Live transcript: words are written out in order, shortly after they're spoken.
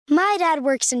My dad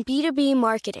works in B2B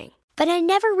marketing, but I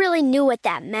never really knew what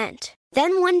that meant.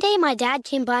 Then one day my dad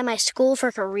came by my school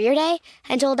for career day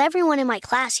and told everyone in my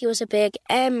class he was a big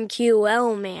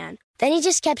MQL man. Then he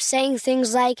just kept saying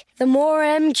things like, the more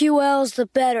MQLs, the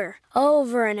better,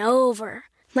 over and over.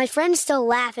 My friends still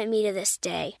laugh at me to this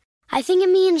day. I think it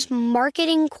means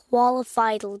marketing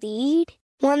qualified lead.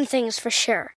 One thing's for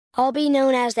sure, I'll be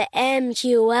known as the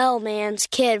MQL man's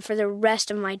kid for the rest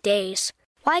of my days.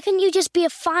 Why couldn't you just be a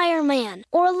fireman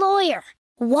or a lawyer?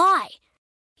 Why?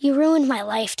 You ruined my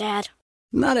life, Dad.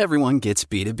 Not everyone gets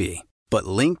B2B, but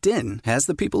LinkedIn has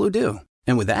the people who do.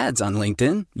 And with ads on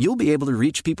LinkedIn, you'll be able to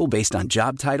reach people based on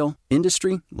job title,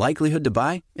 industry, likelihood to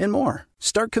buy, and more.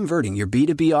 Start converting your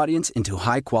B2B audience into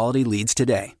high-quality leads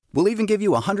today. We'll even give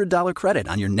you a $100 credit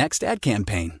on your next ad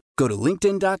campaign. Go to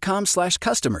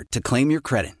linkedin.com/customer to claim your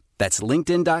credit. That's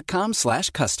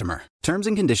linkedin.com/customer. Terms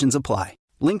and conditions apply.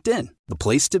 LinkedIn, the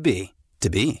place to be, to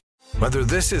be. Whether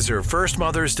this is her first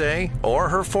Mother's Day or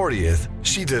her 40th,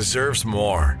 she deserves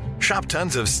more. Shop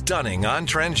tons of stunning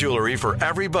on-trend jewelry for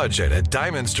every budget at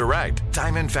Diamonds Direct.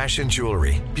 Diamond fashion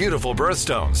jewelry, beautiful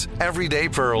birthstones, everyday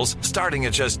pearls starting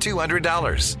at just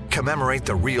 $200. Commemorate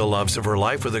the real loves of her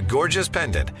life with a gorgeous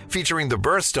pendant featuring the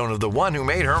birthstone of the one who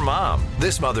made her mom.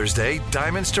 This Mother's Day,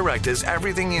 Diamonds Direct is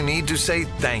everything you need to say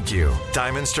thank you.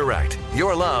 Diamonds Direct,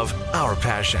 your love, our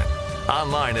passion.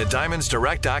 Online at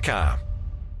diamondsdirect.com.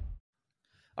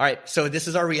 All right, so this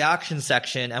is our reaction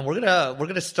section, and we're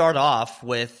gonna start off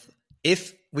with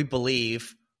if we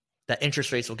believe that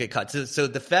interest rates will get cut. So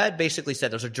the Fed basically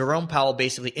said, so Jerome Powell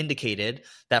basically indicated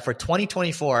that for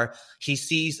 2024, he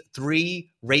sees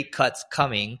 3 rate cuts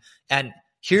coming, and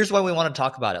here's why we want to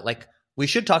talk about it. Like, we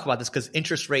should talk about this because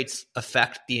interest rates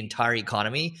affect the entire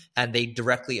economy, and they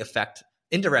indirectly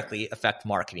affect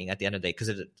marketing at the end of the day because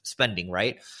it's spending,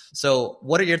 right? So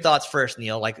what are your thoughts first,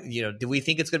 Neil? Like, do we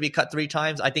think it's going to be cut 3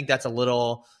 times? I think that's a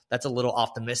little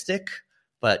optimistic,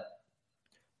 but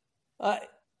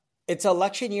it's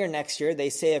election year next year. They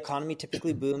say economy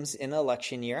typically booms in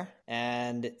election year,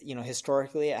 and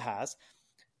historically it has.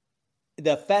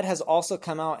 The Fed has also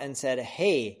come out and said,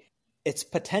 hey, it's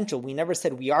potential. We never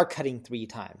said we are cutting 3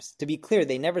 times. To be clear,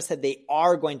 they never said they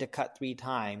are going to cut 3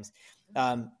 times.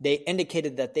 They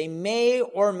indicated that they may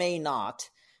or may not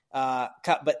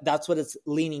cut, but that's what it's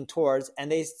leaning towards. And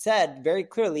they said very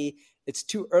clearly it's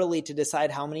too early to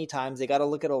decide how many times. They got to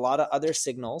look at a lot of other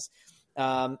signals.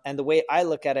 And the way I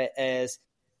look at it is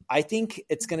I think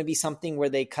it's going to be something where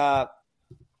they cut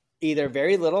either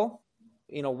very little,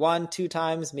 1, 2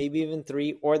 times, maybe even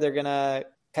 3, or they're going to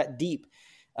cut deep.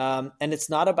 And it's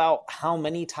not about how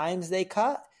many times they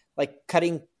cut, like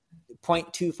cutting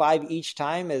 0.25 each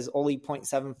time is only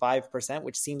 0.75%,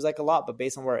 which seems like a lot, but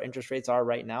based on where interest rates are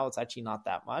right now, it's actually not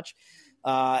that much.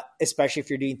 Especially if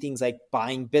you're doing things like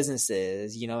buying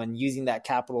businesses, and using that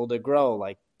capital to grow,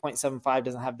 like 0.75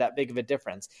 doesn't have that big of a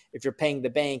difference. If you're paying the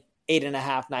bank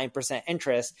 8.5%, 9%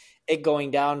 interest, it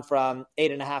going down from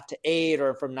 8.5 to 8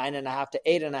 or from 9.5 to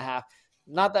 8.5,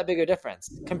 not that big a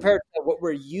difference compared to what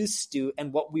we're used to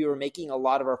and what we were making a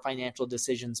lot of our financial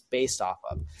decisions based off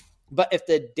of. But if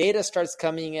the data starts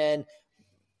coming in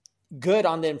good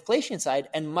on the inflation side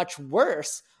and much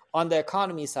worse on the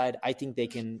economy side, I think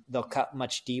they'll cut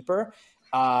much deeper.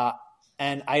 And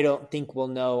I don't think we'll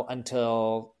know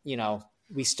until,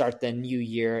 we start the new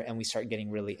year and we start getting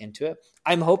really into it.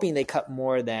 I'm hoping they cut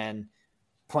more than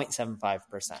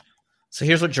 0.75%. So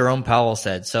here's what Jerome Powell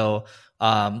said. So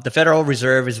the Federal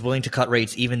Reserve is willing to cut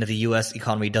rates even if the U.S.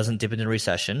 economy doesn't dip into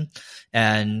recession.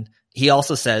 And he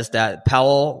also says that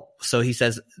he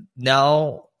says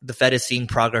now the Fed is seeing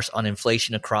progress on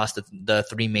inflation across the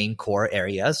 3 main core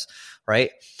areas,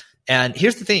 right? And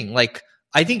here's the thing,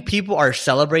 I think people are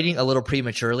celebrating a little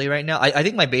prematurely right now. I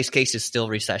think my base case is still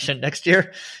recession next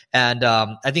year. And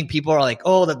I think people are like,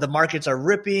 oh, the markets are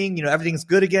ripping, everything's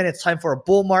good again. It's time for a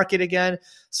bull market again.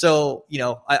 So,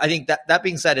 I think that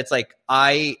being said, it's like,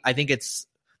 I think it's,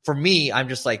 for me, I'm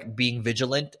just being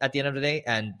vigilant at the end of the day.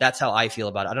 And that's how I feel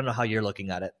about it. I don't know how you're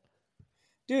looking at it.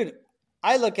 Dude,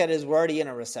 I look at it as we're already in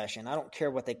a recession. I don't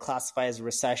care what they classify as a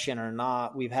recession or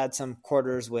not. We've had some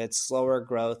quarters with slower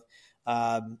growth.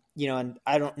 And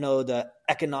I don't know the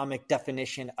economic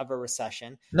definition of a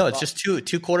recession. No, it's just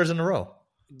two quarters in a row.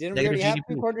 Didn't we already have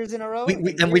 2 quarters in a row?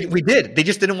 We did. They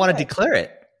just didn't want to declare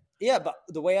it. Yeah, but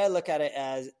the way I look at it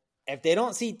as if they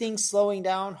don't see things slowing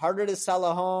down, harder to sell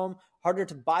a home, harder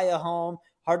to buy a home,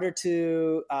 harder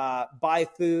to buy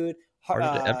food,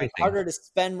 harder to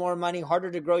spend more money,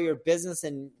 harder to grow your business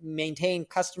and maintain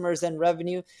customers and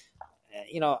revenue.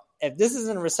 If this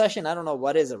isn't a recession, I don't know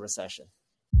what is a recession.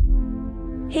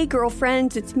 Hey,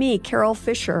 girlfriends, it's me, Carol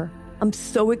Fisher. I'm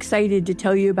so excited to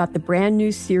tell you about the brand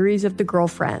new series of The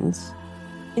Girlfriends.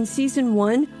 In season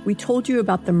 1, we told you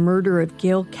about the murder of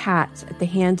Gail Katz at the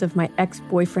hands of my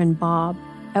ex-boyfriend Bob.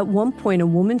 At one point, a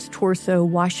woman's torso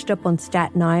washed up on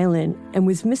Staten Island and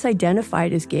was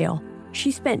misidentified as Gail.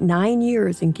 She spent 9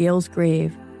 years in Gail's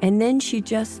grave, and then she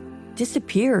just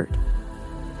disappeared.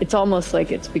 It's almost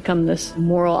like it's become this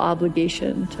moral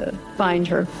obligation to find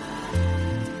her.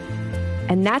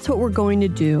 And that's what we're going to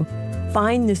do.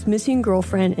 Find this missing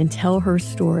girlfriend and tell her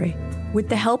story. With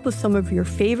the help of some of your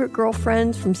favorite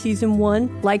girlfriends from season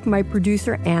 1, like my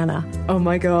producer, Anna. Oh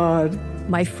my God.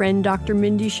 My friend, Dr.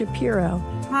 Mindy Shapiro.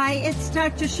 Hi, it's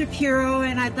Dr. Shapiro,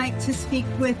 and I'd like to speak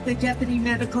with the Deputy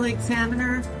Medical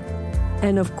Examiner.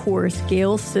 And of course,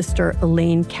 Gail's sister,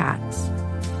 Elaine Katz.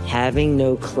 Having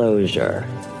no closure,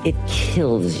 it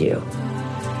kills you.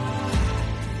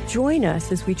 Join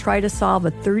us as we try to solve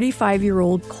a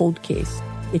 35-year-old cold case.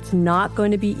 It's not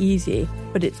going to be easy,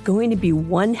 but it's going to be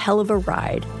one hell of a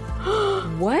ride.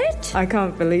 What? I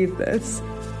can't believe this.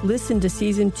 Listen to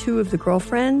season 2 of The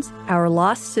Girlfriends, Our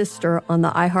Lost Sister on the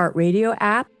iHeartRadio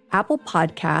app, Apple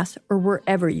Podcasts, or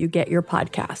wherever you get your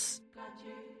podcasts.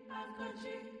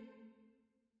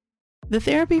 The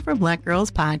Therapy for Black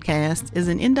Girls podcast is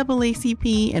an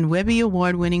NAACP and Webby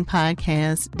Award-winning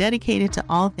podcast dedicated to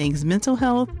all things mental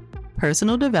health,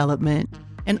 personal development,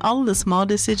 and all of the small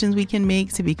decisions we can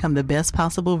make to become the best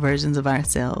possible versions of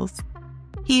ourselves.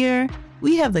 Here,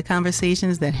 we have the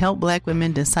conversations that help Black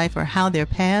women decipher how their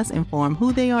past inform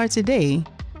who they are today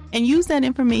and use that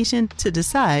information to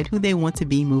decide who they want to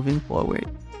be moving forward.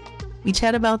 We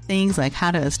chat about things like how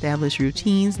to establish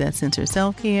routines that center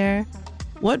self-care,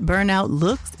 what burnout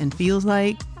looks and feels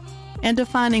like, and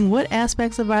defining what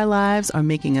aspects of our lives are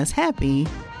making us happy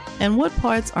and what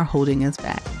parts are holding us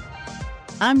back.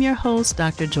 I'm your host,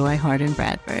 Dr. Joy Harden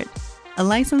Bradford, a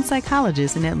licensed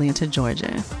psychologist in Atlanta,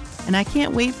 Georgia, and I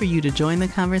can't wait for you to join the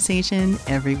conversation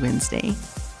every Wednesday.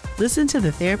 Listen to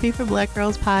the Therapy for Black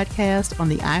Girls podcast on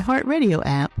the iHeartRadio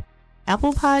app,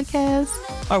 Apple Podcasts,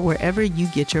 or wherever you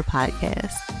get your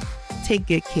podcasts. Take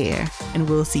good care, and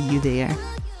we'll see you there.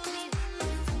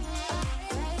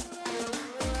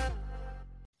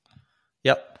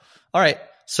 Yep. All right.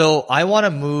 So I want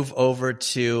to move over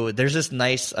to, there's this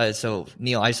nice, so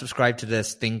Neil, I subscribe to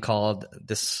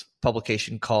this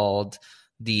publication called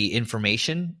The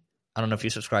Information. I don't know if you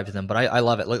subscribe to them, but I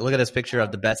love it. Look at this picture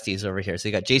of the besties over here. So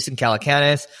you got Jason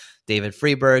Calacanis, David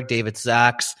Freeberg, David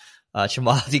Sachs,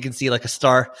 Chamath. You can see like a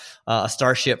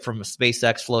starship from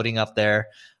SpaceX floating up there.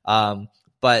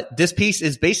 But this piece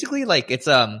is basically like, it's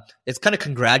kind of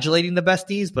congratulating the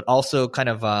besties, but also kind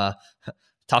of,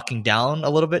 talking down a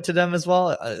little bit to them as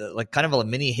well, like kind of a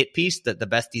mini hit piece, that the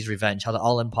Besties Revenge, how the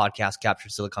All In podcast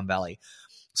captured Silicon Valley.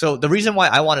 So the reason why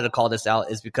I wanted to call this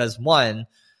out is because, one,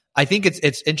 I think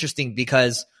it's interesting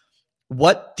because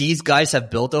what these guys have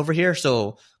built over here. So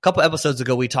a couple episodes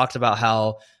ago, we talked about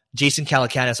how Jason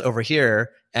Calacanis over here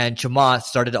and Chamath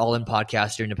started All In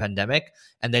podcast during the pandemic,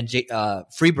 and then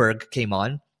Freeberg came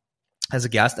on as a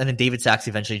guest, and then David Sachs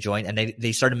eventually joined, and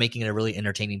they started making it a really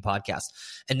entertaining podcast.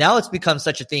 And now it's become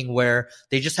such a thing where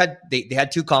they just had they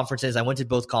had 2 conferences. I went to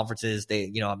both conferences.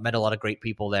 They met a lot of great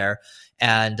people there,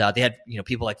 and they had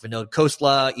people like Vinod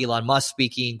Khosla, Elon Musk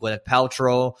speaking, Gwyneth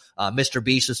Paltrow, Mr.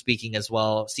 Beast was speaking as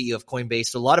well, CEO of Coinbase.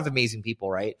 So a lot of amazing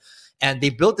people, right? And they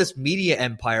built this media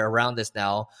empire around this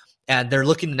now. And they're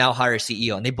looking to now hire a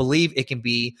CEO, and they believe it can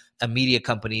be a media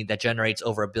company that generates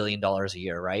over $1 billion a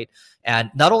year, right?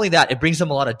 And not only that, it brings them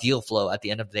a lot of deal flow at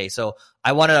the end of the day. So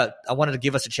I wanted to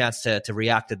give us a chance to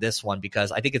react to this one,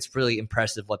 because I think it's really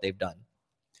impressive what they've done.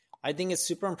 I think it's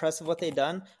super impressive what they've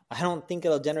done. I don't think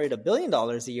it'll generate $1 billion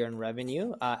a year in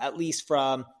revenue, at least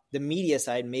from the media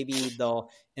side. Maybe they'll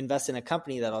invest in a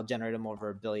company that'll generate them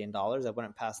over $1 billion. I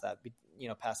wouldn't pass that,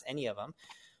 past any of them.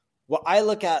 What I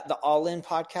look at the All In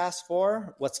podcast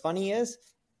for, what's funny is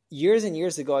years and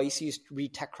years ago, I used to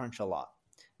read TechCrunch a lot.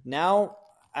 Now,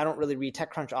 I don't really read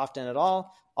TechCrunch often at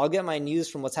all. I'll get my news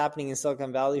from what's happening in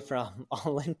Silicon Valley from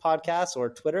All In podcasts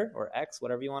or Twitter or X,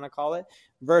 whatever you want to call it,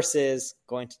 versus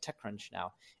going to TechCrunch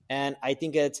now. And I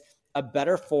think it's a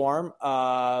better form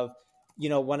of,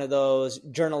 one of those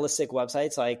journalistic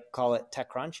websites, I call it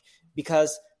TechCrunch,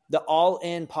 because the All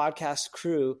In podcast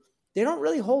crew, they don't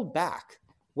really hold back.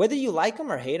 Whether you like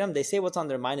them or hate them, they say what's on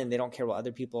their mind, and they don't care what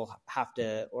other people have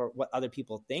to or what other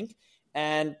people think.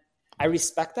 And I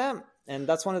respect that. And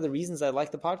that's one of the reasons I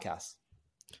like the podcast.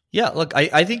 Yeah, look,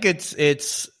 I think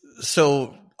it's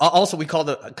so Also, we called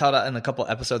out in a couple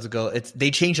episodes ago.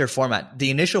 They changed their format. The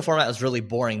initial format was really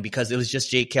boring because it was just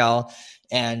Jake Cal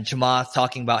and Chamath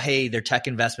talking about, hey, their tech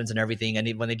investments and everything.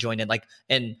 And when they joined in, like,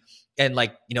 and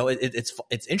like, you know,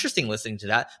 it's interesting listening to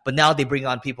that. But now they bring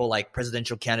on people like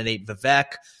presidential candidate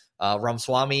Vivek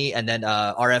Ramaswamy, and then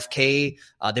RFK.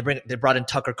 They brought in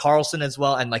Tucker Carlson as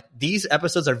well. And like, these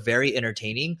episodes are very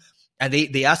entertaining. And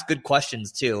they ask good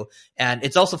questions too. And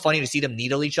it's also funny to see them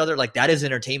needle each other. Like, that is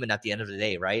entertainment at the end of the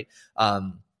day, right?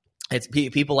 It's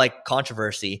people like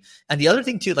controversy. And the other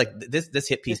thing too, like this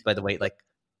hit piece, by the way, like,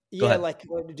 go ahead. Like,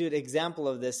 dude, example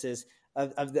of this is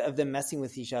of them messing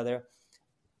with each other.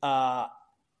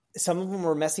 Some of them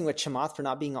were messing with Chamath for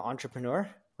not being an entrepreneur,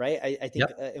 right? I think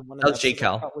in one of that was Jake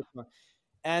Cal.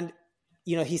 And,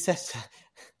 you know, he says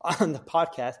on the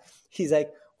podcast, he's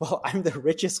like, well, I'm the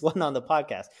richest one on the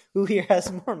podcast. Who here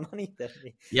has more money than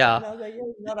me? Yeah. And I was like, yeah,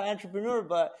 you're not an entrepreneur,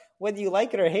 but whether you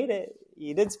like it or hate it,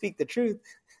 you did speak the truth.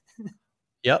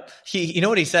 Yep. You know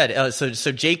what he said? So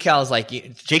Jake Cal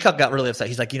got really upset.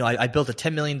 He's like, you know, I built a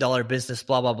 $10 million business,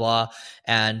 blah, blah, blah.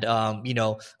 And, you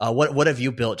know, what have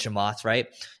you built, Chamath? Right.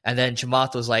 And then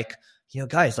Chamath was like, you know,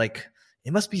 guys, like,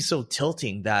 it must be so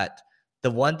tilting that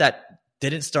the one that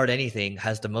didn't start anything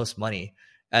has the most money.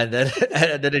 And then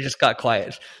it just got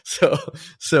quiet.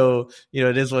 So, you know,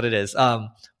 it is what it is.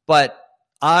 But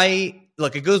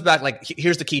it goes back, like,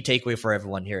 here's the key takeaway for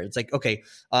everyone here. It's like, okay,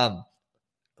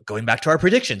 going back to our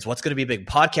predictions, what's going to be big?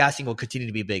 Podcasting will continue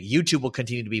to be big. YouTube will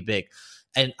continue to be big.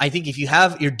 And I think if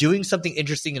you're doing something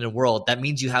interesting in the world, that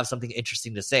means you have something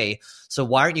interesting to say. So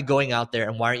why aren't you going out there,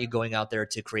 and why aren't you going out there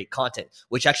to create content?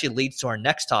 Which actually leads to our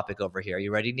next topic over here. Are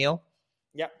you ready, Neil?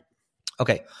 Yep.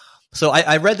 Okay. So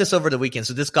I read this over the weekend.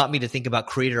 So this got me to think about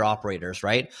creator operators,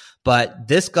 right? But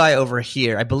this guy over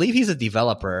here, I believe he's a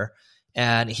developer,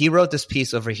 and he wrote this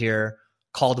piece over here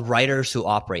called Writers Who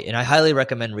Operate. And I highly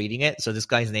recommend reading it. So this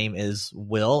guy's name is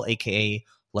Will, aka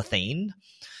Lethane.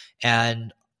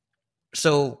 And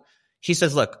so he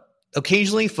says, look,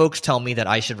 occasionally folks tell me that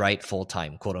I should write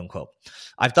full-time, quote unquote.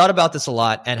 I've thought about this a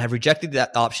lot and have rejected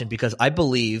that option because I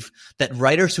believe that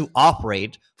writers who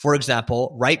operate, for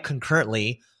example, write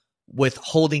concurrently with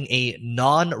holding a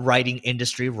non-writing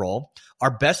industry role, are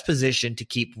best positioned to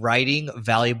keep writing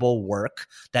valuable work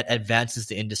that advances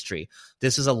the industry.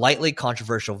 This is a lightly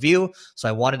controversial view, so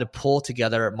I wanted to pull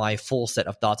together my full set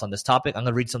of thoughts on this topic. I'm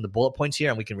going to read some of the bullet points here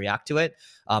and we can react to it.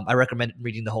 I recommend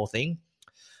reading the whole thing.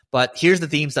 But here's the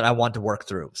themes that I want to work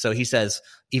through. So he says,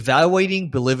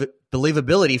 evaluating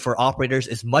believability for operators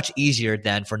is much easier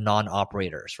than for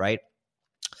non-operators, right?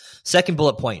 Second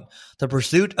bullet point, the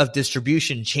pursuit of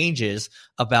distribution changes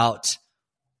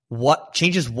what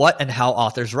and how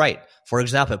authors write. For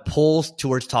example, it pulls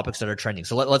towards topics that are trending.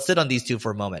 So let's sit on these two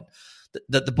for a moment.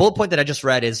 The bullet point that I just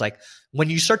read is like,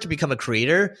 when you start to become a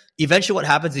creator, eventually what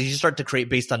happens is you start to create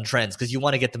based on trends because you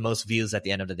want to get the most views at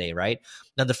the end of the day, right?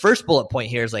 Now, the first bullet point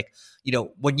here is like, you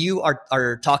know, when you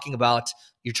are talking about,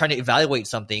 you're trying to evaluate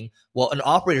something, well, an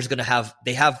operator is going to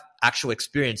they have actual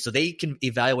experience, so they can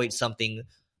evaluate something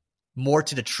more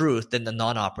to the truth than the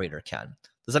non-operator can.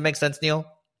 Does that make sense, Neil?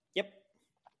 Yep.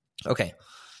 Okay.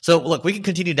 So look, we can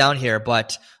continue down here,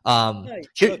 but look,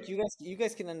 you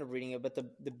guys can end up reading it, but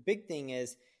the big thing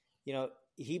is, you know,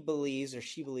 he believes, or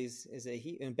she believes, is a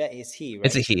he, and bet is he, right?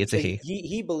 It's a he. It's a he.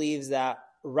 He believes that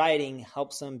writing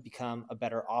helps him become a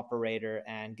better operator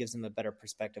and gives him a better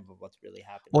perspective of what's really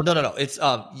happening. Well, no. It's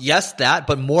yes, that,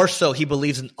 but more so, he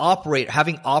believes in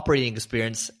having operating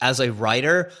experience as a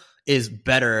writer is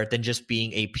better than just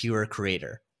being a pure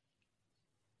creator.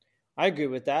 I agree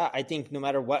with that. I think no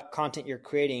matter what content you're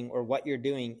creating or what you're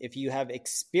doing, if you have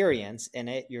experience in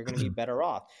it, you're going to be better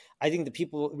off. I think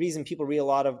the reason people read a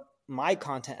lot of my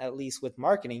content, at least with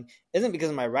marketing, isn't because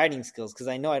of my writing skills, because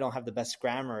I know I don't have the best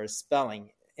grammar or spelling.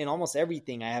 In almost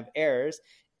everything, I have errors.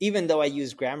 Even though I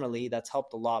use Grammarly, that's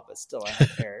helped a lot, but still I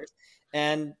have errors.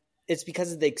 And it's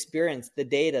because of the experience, the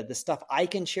data, the stuff I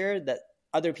can share that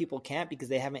other people can't because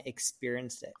they haven't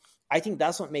experienced it. I think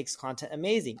that's what makes content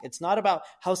amazing. It's not about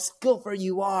how skillful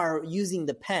you are using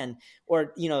the pen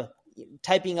or, you know,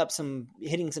 hitting some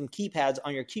keypads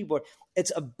on your keyboard.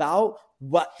 It's about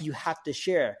what you have to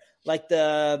share, like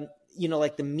the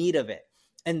meat of it.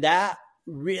 And that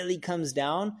really comes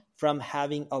down from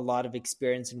having a lot of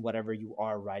experience in whatever you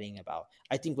are writing about.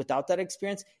 I think without that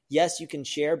experience, yes, you can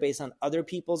share based on other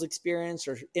people's experience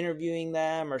or interviewing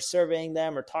them or surveying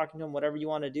them or talking to them, whatever you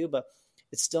want to do, but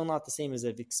it's still not the same as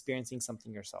experiencing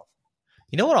something yourself.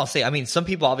 You know what I'll say? I mean, some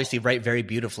people obviously write very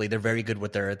beautifully. They're very good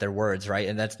with their words, right?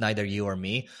 And that's neither you or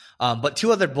me. But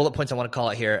two other bullet points I want to call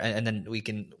out here, and then we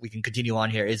can continue on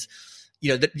here is,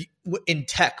 in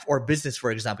tech or business,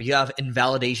 for example, you have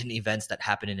invalidation events that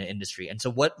happen in an industry. And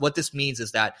so what this means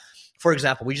is that, for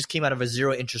example, we just came out of a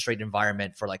zero interest rate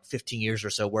environment for like 15 years or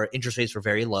so, where interest rates were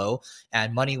very low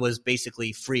and money was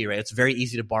basically free, right? It's very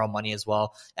easy to borrow money as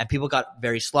well. And people got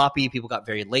very sloppy. People got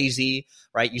very lazy,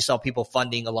 right? You saw people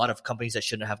funding a lot of companies that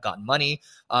shouldn't have gotten money.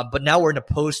 But now we're in a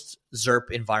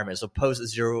post-ZIRP environment, so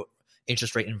post-zero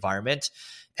interest rate environment.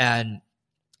 And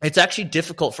it's actually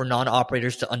difficult for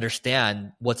non-operators to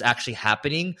understand what's actually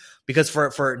happening, because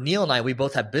for Neil and I, we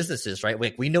both have businesses, right?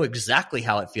 We know exactly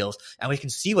how it feels, and we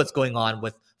can see what's going on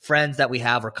with friends that we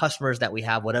have or customers that we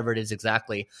have, whatever it is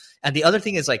exactly. And the other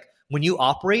thing is, like, when you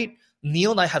operate,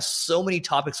 Neil and I have so many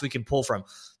topics we can pull from.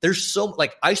 There's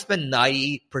I spend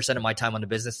 90% of my time on the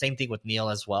business. Same thing with Neil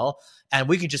as well. And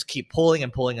we can just keep pulling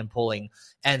and pulling and pulling.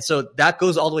 And so that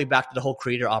goes all the way back to the whole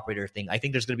creator operator thing. I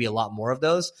think there's going to be a lot more of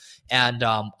those. And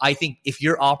I think if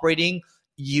you're operating,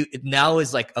 now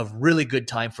is like a really good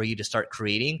time for you to start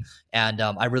creating. And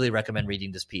I really recommend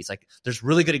reading this piece. Like, there's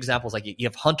really good examples. Like, you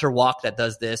have Hunter Walk that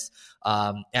does this.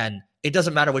 And it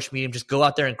doesn't matter which medium, just go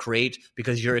out there and create,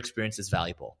 because your experience is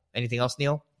valuable. Anything else,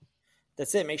 Neil?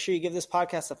 That's it. Make sure you give this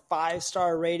podcast a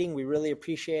 5-star rating. We really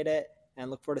appreciate it, and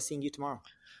look forward to seeing you tomorrow.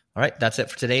 All right, that's it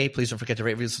for today. Please don't forget to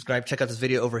rate, review, subscribe. Check out this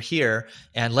video over here,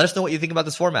 and let us know what you think about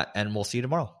this format, and we'll see you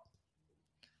tomorrow.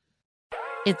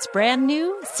 It's brand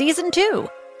new, Season 2.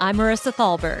 I'm Marissa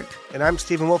Thalberg. And I'm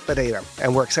Stephen Wolf Pereira.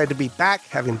 And we're excited to be back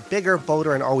having bigger,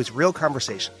 bolder, and always real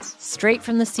conversations. Straight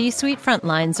from the C-suite front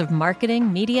lines of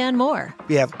marketing, media, and more.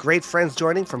 We have great friends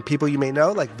joining, from people you may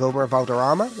know, like Vilmer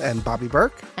Valderrama and Bobby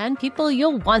Burke. And people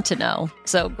you'll want to know.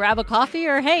 So grab a coffee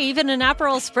or, hey, even an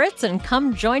Aperol Spritz, and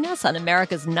come join us on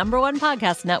America's #1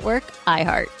 podcast network,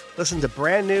 iHeart. Listen to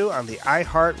Brand New on the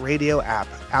iHeart Radio app,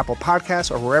 Apple Podcasts,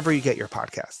 or wherever you get your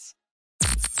podcasts.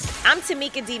 I'm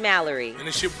Tamika D. Mallory. And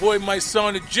it's your boy, my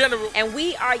son, the General. And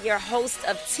we are your hosts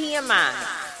of TMI.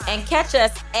 And catch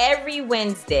us every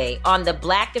Wednesday on the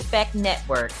Black Effect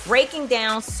Network, breaking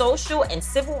down social and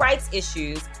civil rights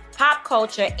issues, pop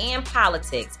culture, and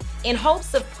politics, in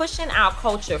hopes of pushing our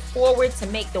culture forward to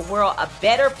make the world a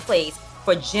better place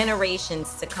for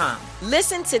generations to come.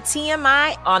 Listen to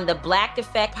TMI on the Black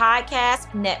Effect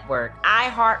Podcast Network,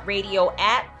 iHeartRadio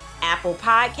app, Apple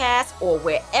Podcasts, or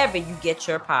wherever you get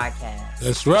your podcasts.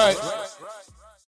 That's right.